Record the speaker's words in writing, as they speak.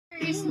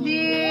is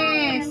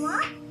this?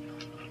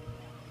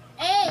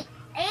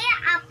 A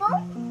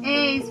apple.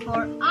 A is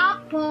for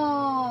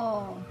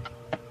apple.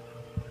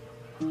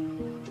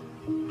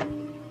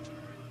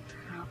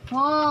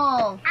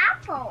 Apple.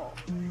 Apple.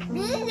 B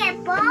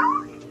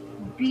apple.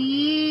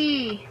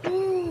 B.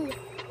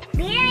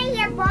 B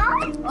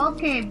apple.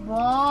 Okay,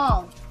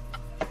 ball.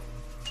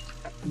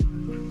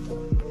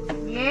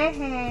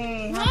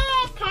 Yay.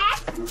 Cat.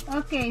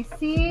 Okay,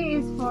 C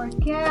is for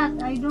cat.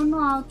 I don't know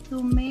how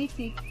to make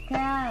a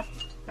cat.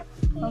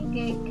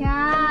 Okay,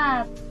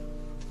 cat.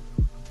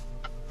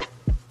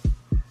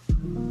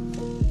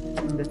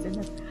 That's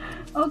enough.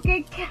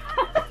 Okay,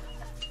 cat.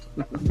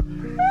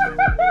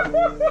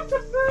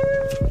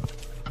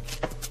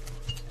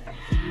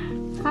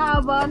 How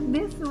about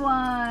this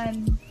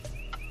one?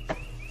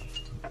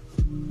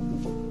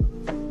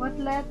 What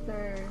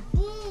letter? D.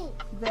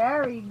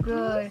 Very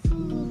good.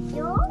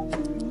 Dog.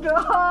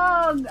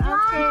 Dog.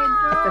 Okay,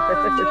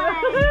 dog.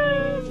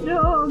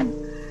 Dog.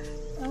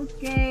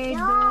 Okay,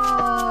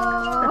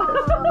 dog.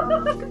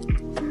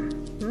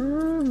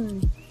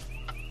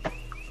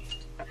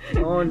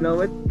 Oh no,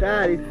 what's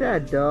that? Is that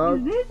a dog?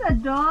 Is this a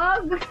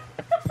dog?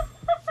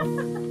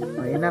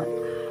 Oh, enough.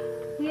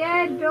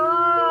 Yeah,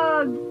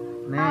 dog.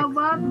 How Next.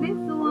 about this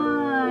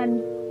one?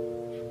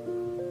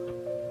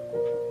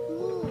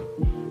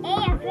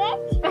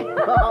 Elephant.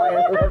 Oh,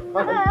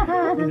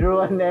 elephant. Drew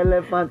an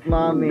elephant,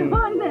 mommy.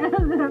 One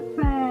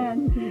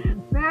elephant.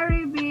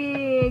 Very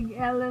big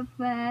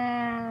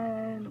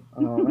elephant.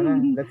 Oh, wala.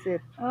 That's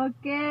it.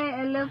 Okay,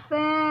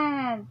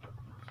 elephant.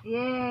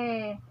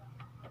 Yeah.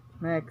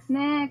 Next.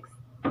 Next.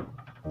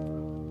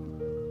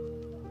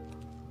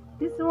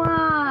 This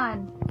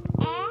one.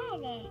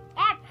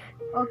 F.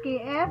 Okay,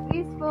 F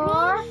is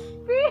for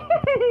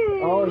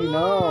fish. Oh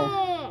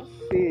no.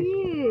 Fish.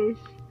 Fish.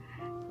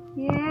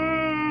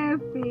 Yeah,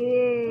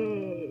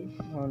 fish.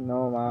 Oh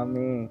no,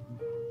 mommy.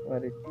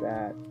 What is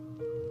that?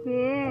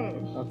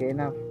 Fish. Okay,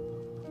 enough.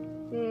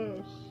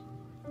 Fish.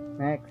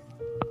 Next.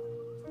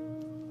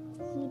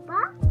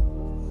 Zebra.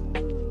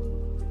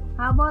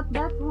 How about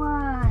that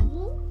one?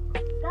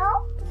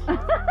 Goat.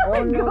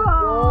 Oh no,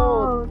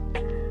 Goat.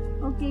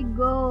 Okay,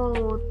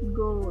 goat.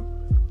 Goat.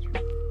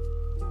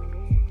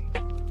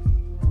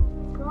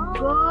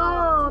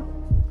 Goat.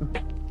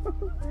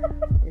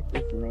 It's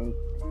a snake.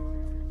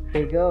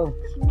 Okay, go.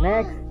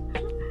 Next.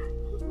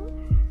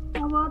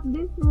 How about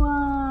this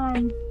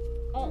one?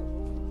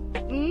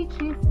 H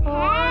is for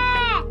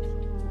Cat.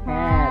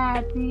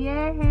 hat.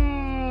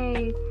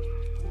 Yay.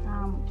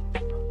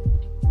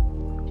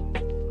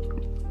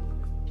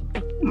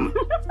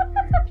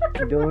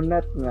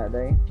 Donut nga,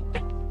 day.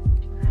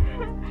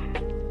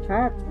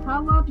 Hat.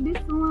 How about this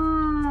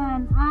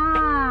one?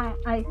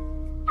 I.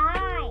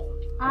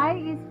 I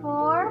is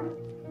for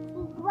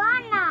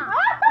Iguana.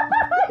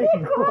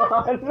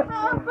 Iguana.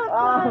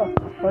 Ah,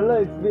 hello,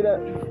 it's been a...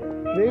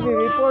 Maybe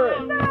before...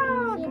 Cat.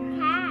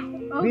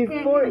 Okay,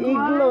 Before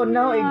igloo,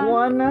 now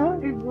iguana?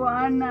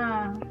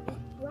 Iguana.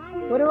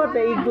 What about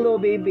the igloo,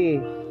 baby?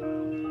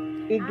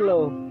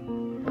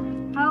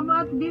 Igloo. How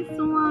about this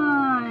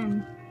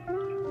one?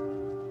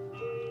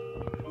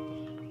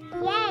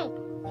 Yay.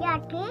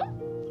 Jackie.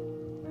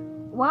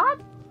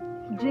 What?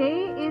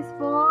 J is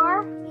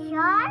for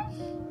George.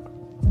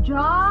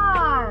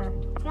 jar.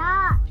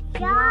 Jar.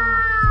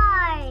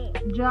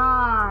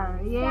 Jar.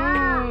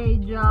 Yay,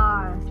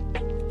 jar.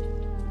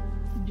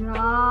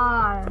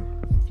 Jar.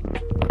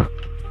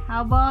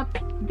 How about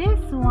this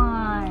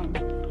one?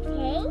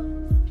 Okay.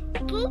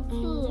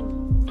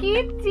 Kitten.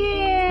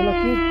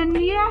 Kitten.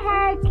 Hello,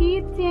 Yeah,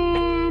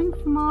 kitten.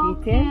 Small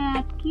Kitten?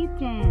 cat.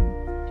 Kitten.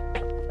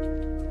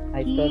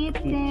 I thought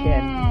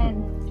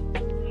kitchen.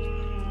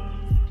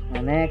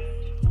 Kitten. Next.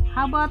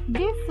 How about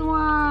this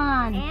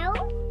one? L.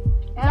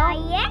 L?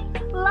 Lion.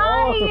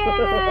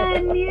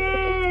 Lion.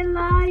 Yeah,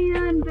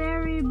 lion.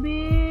 Very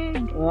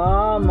big.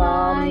 Wow,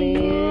 mommy.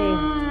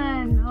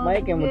 Lion.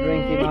 Mike, I'm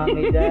drink si Okay.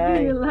 mommy,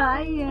 day.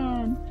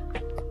 Lion.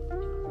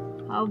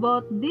 How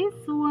about this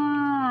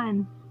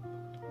one?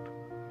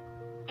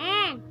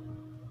 M.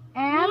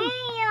 M?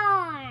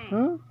 Lion.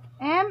 Huh?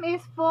 M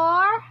is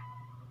for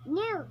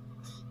Newt.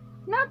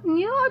 not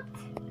newt.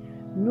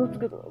 Newt.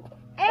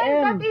 N,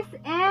 M. that is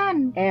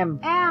N. M.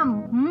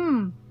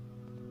 M.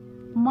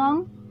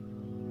 Monkey.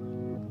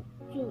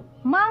 C.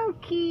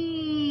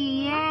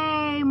 Monkey.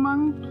 Yay,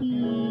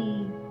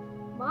 monkey.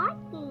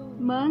 Monkey.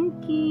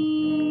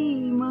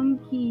 Monkey.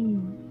 Monkey.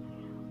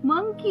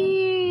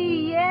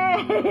 Monkey.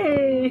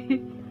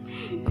 Yay.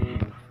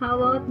 How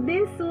about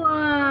this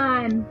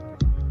one?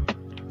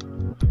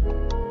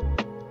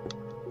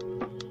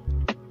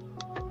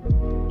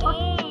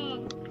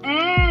 N.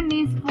 N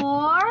is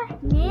for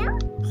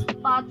Newt.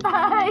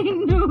 patay.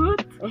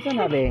 Newt. What's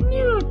that, babe?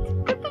 Newt.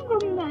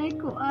 Katugong na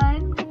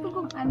ikuan.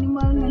 Katugong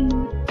animal na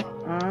newt.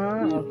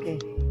 Ah, okay.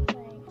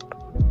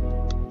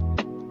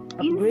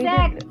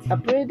 Insect.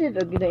 Upgraded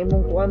o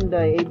ginaimong kuan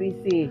day,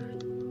 ABC.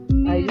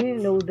 I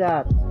didn't know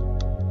that.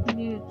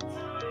 Newt.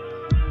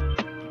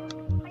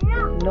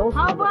 No.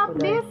 How about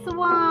this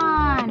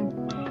one?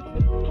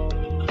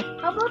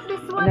 How How about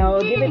this one? Now,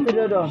 pink? give it to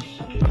Dodon.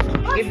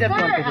 Give that one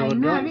to Faster. Ay Dodon.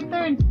 na,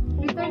 return.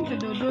 Return to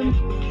Dodon.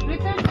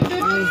 Return to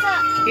Dodon sa.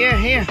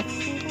 Here.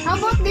 How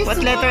about this What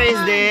one? letter is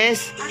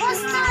this?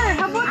 Faster.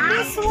 How about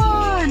this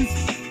one?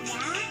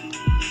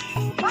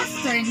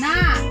 Faster na.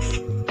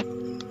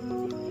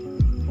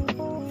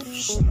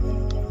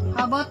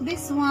 How about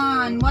this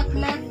one? What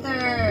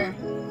letter?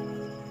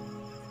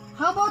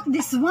 How about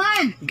this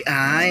one?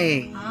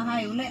 Ay.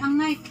 Ay, ulay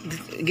angay.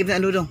 Give that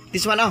Dodon.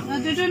 This one, oh.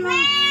 Dodon.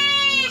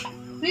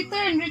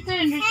 Return.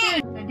 Ready,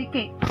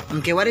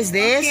 Okay, what is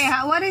this? okay,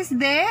 what is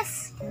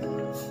this?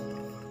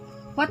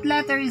 What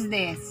letter is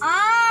this?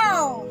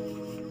 Oh.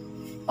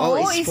 O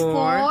O is is for-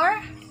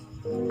 for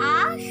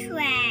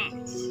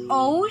Ostrich.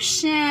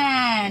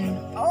 ocean.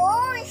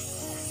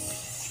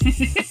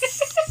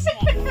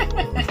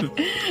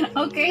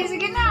 Okay,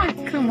 sige na.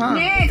 Come on.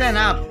 Next. Stand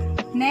up.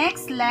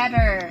 Next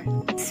letter.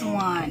 This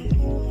one.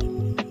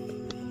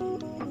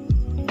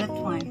 That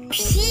one.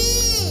 P.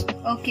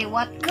 Okay,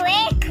 what?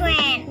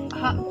 Penguin.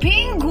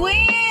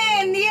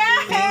 Penguin!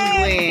 Yeah!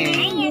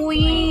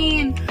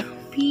 Penguin.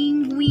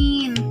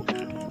 Penguin.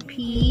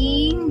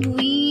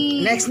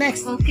 Penguin. Next.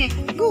 Okay.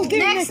 Go,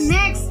 get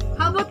Next.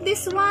 How about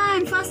this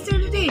one? Faster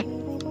today.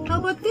 How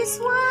about this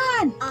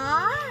one?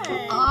 R.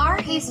 R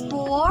is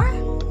for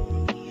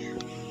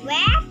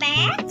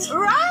Rabbit.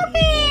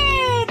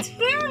 rabbit.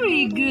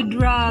 Very good,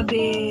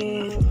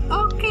 rabbit.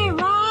 Okay,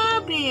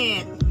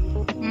 rabbit.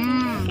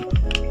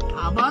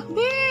 How about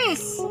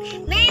this?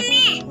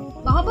 Mimi.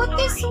 How about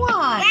this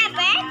one?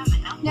 Rabbit.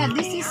 Yeah,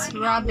 this is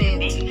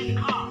rabbit.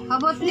 How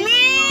about this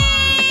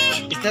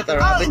one? It's not a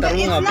rabbit. Oh, Tarong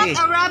it's nga, not eh.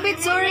 a rabbit.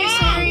 Sorry.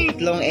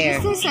 Long air.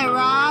 This is a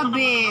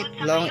rabbit.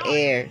 Long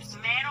ears.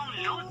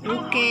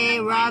 Okay,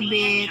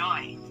 rabbit.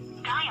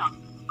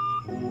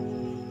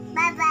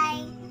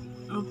 Bye-bye.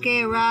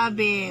 Okay,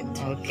 rabbit.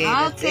 Okay,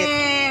 that's it.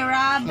 Okay,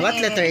 rabbit. What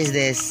letter is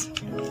this?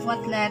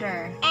 What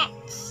letter?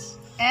 X.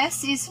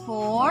 S is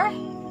for?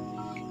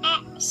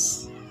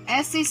 X.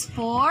 S is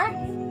for?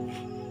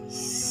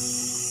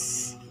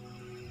 S.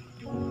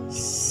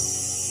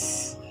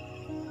 S.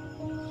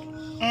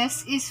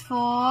 S is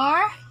for?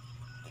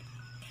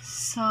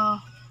 So,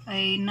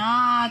 ay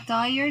na,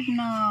 tired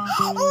na.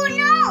 Oh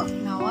no!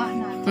 Nawa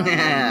na.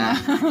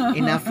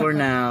 Enough for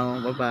now.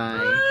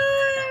 Bye-bye.